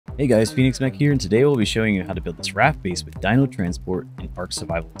Hey guys, Fynixmech here, and today we'll be showing you how to build this raft base with Dino transport in Ark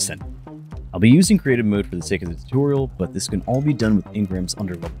Survival Ascended. I'll be using creative mode for the sake of the tutorial, but this can all be done with engrams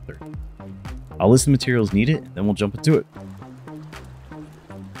under level 30. I'll list the materials needed, and then we'll jump into it.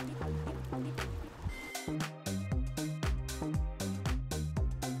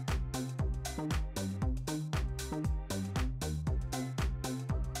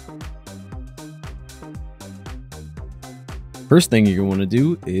 First thing you're going to want to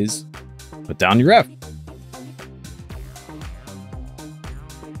do is put down your raft.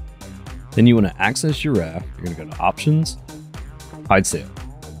 Then you want to access your raft. You're going to go to Options, Hide Sail.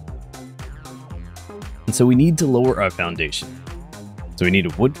 And so we need to lower our foundation. So we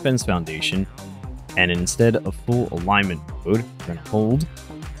need a wood fence foundation, and instead of full alignment mode, we're going to hold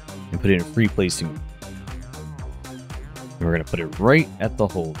and put it in free placing mode. And we're going to put it right at the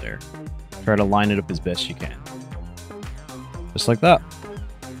hole there. Try to line it up as best you can. Just like that.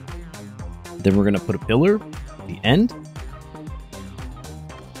 Then we're going to put a pillar at the end.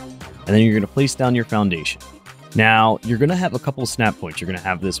 And then you're going to place down your foundation. Now, you're going to have a couple of snap points. You're going to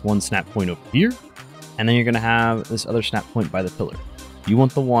have this one snap point over here. And then you're going to have this other snap point by the pillar. You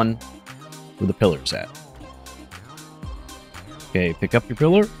want the one where the pillar's at. Okay, pick up your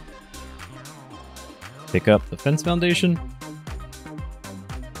pillar. Pick up the fence foundation.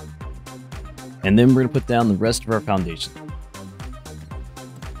 And then we're going to put down the rest of our foundation.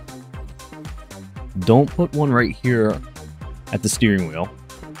 Don't put one right here at the steering wheel.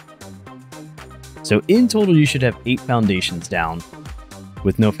 So in total, you should have 8 foundations down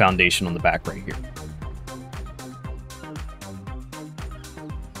with no foundation on the back right here.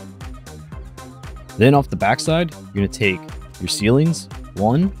 Then off the back side, you're going to take your ceilings,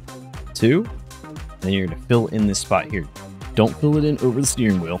 1, 2, then you're going to fill in this spot here. Don't fill it in over the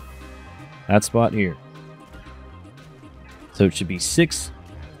steering wheel. That spot here. So it should be 6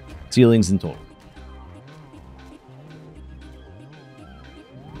 ceilings in total.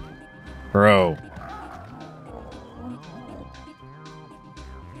 Bro.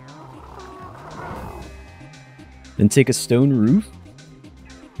 Then take a stone roof.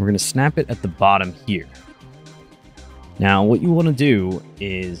 We're going to snap it at the bottom here. Now, what you want to do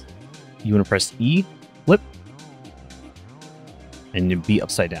is you want to press E, flip, and you'll be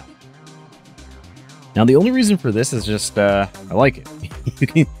upside down. Now, the only reason for this is just, I like it.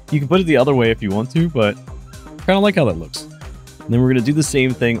 you can put it the other way if you want to, but I kind of like how that looks. And then we're going to do the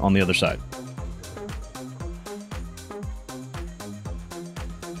same thing on the other side.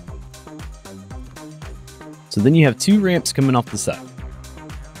 So then you have 2 ramps coming off the side.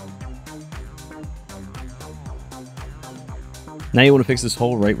 Now you want to fix this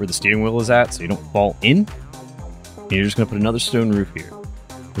hole right where the steering wheel is at so you don't fall in. And you're just going to put another stone roof here.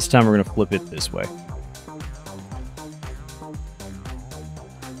 This time we're going to flip it this way.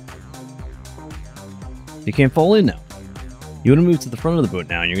 You can't fall in now. You want to move to the front of the boat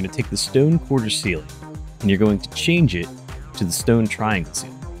now, and you're going to take the stone quarter ceiling, and you're going to change it to the stone triangle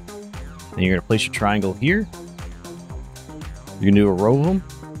ceiling. And you're going to place your triangle here. You're going to do a row of them.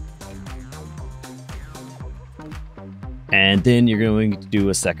 And then you're going to do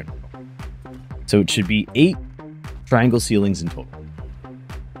a second row. So it should be 8 triangle ceilings in total.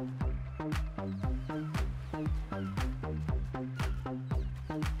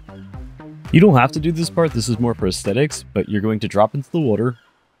 You don't have to do this part, this is more for aesthetics, but you're going to drop into the water,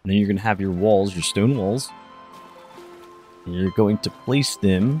 and then you're going to have your walls, your stone walls, and you're going to place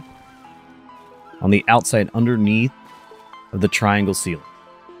them on the outside underneath of the triangle ceiling.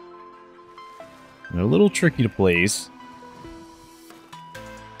 They're a little tricky to place.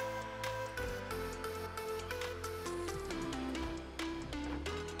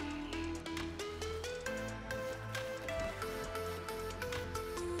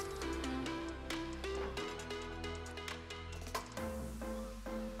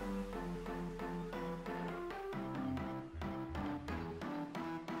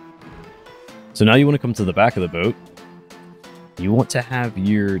 So now you want to come to the back of the boat. You want to have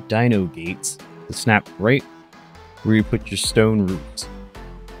your dino gates to snap right where you put your stone roofs.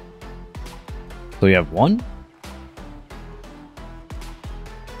 So you have 1,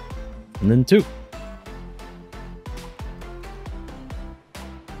 and then 2.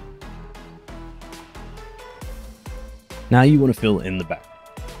 Now you want to fill in the back.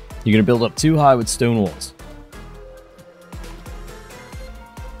 You're going to build up 2 high with stone walls.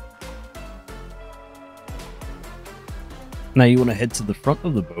 Now you want to head to the front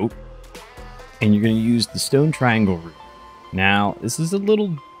of the boat, and you're going to use the stone triangle roof. Now, this is a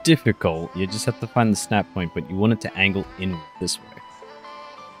little difficult. You just have to find the snap point, but you want it to angle in this way.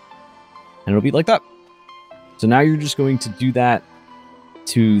 And it'll be like that. So now you're just going to do that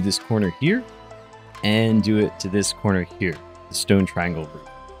to this corner here, and do it to this corner here, the stone triangle roof.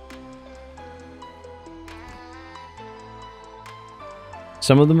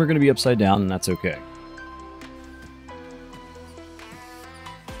 Some of them are going to be upside down, and that's okay.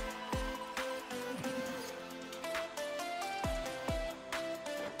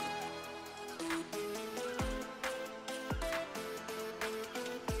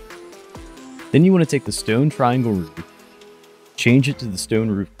 Then you want to take the stone triangle roof, change it to the stone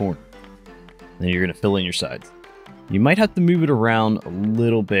roof corner. Then you're going to fill in your sides. You might have to move it around a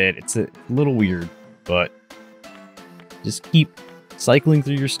little bit. It's a little weird, but just keep cycling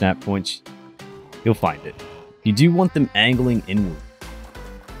through your snap points. You'll find it. You do want them angling inward.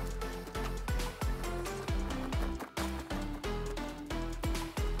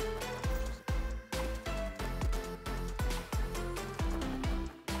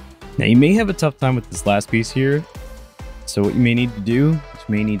 Now you may have a tough time with this last piece here, so what you may need to do is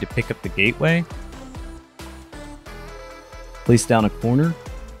you may need to pick up the gateway, place down a corner,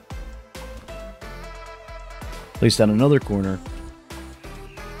 place down another corner,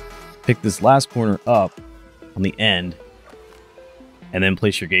 pick this last corner up on the end, and then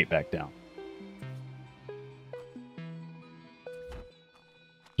place your gate back down.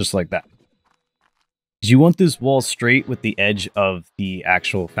 Just like that. You want this wall straight with the edge of the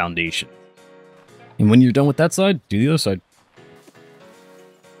actual foundation. And when you're done with that side, do the other side.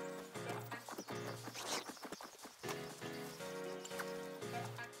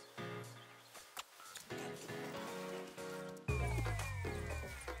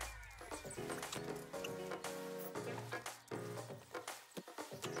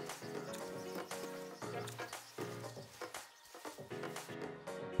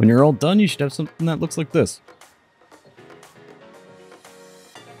 When you're all done, you should have something that looks like this.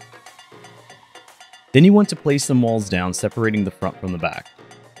 Then you want to place some walls down, separating the front from the back.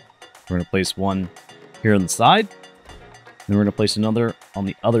 We're going to place one here on the side, and we're going to place another on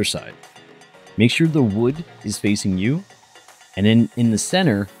the other side. Make sure the wood is facing you, and then in the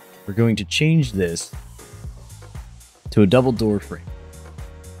center, we're going to change this to a double door frame.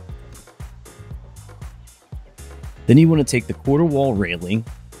 Then you want to take the quarter wall railing,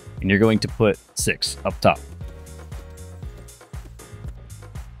 and you're going to put 6 up top.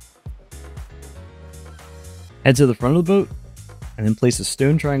 Head to the front of the boat, and then place a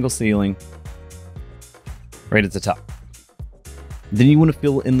stone triangle ceiling right at the top. Then you want to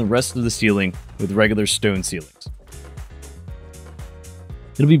fill in the rest of the ceiling with regular stone ceilings.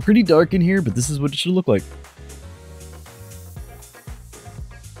 It'll be pretty dark in here, but this is what it should look like.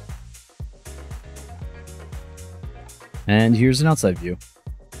 And here's an outside view.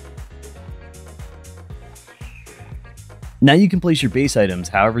 Now you can place your base items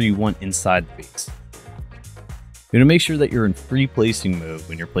however you want inside the base. You're going to make sure that you're in free placing mode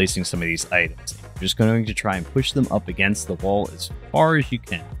when you're placing some of these items. You're just going to try and push them up against the wall as far as you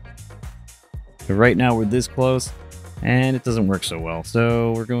can. But right now we're this close, and it doesn't work so well.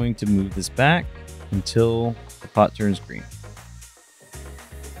 So we're going to move this back until the pot turns green.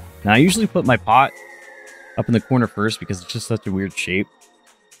 Now I usually put my pot up in the corner first because it's just such a weird shape.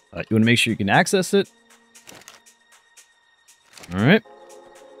 You want to make sure you can access it. Alright.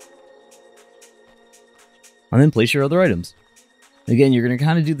 And then place your other items. Again, you're going to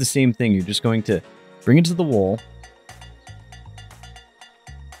kind of do the same thing. You're just going to bring it to the wall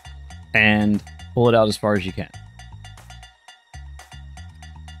and pull it out as far as you can.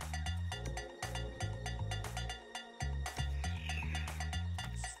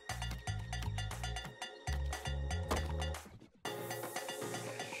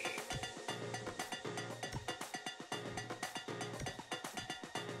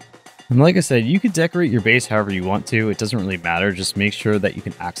 And like I said, you could decorate your base however you want to. It doesn't really matter. Just make sure that you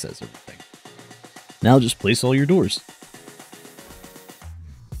can access everything. Now just place all your doors.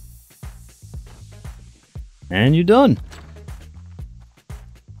 And you're done.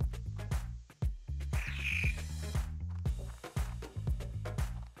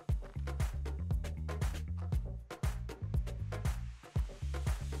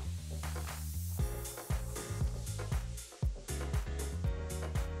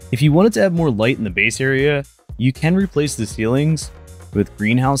 If you wanted to add more light in the base area, you can replace the ceilings with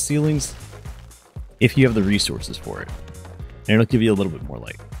greenhouse ceilings if you have the resources for it. And it'll give you a little bit more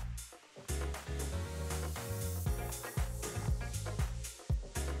light.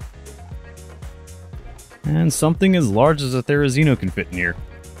 And something as large as a Therizino can fit in here.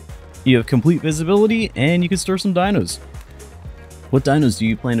 You have complete visibility, and you can store some dinos. What dinos do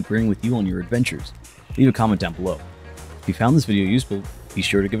you plan to bring with you on your adventures? Leave a comment down below. If you found this video useful, be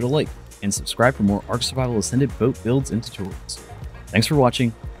sure to give it a like, and subscribe for more Ark Survival Ascended boat builds and tutorials. Thanks for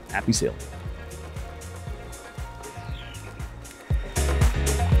watching. Happy sailing.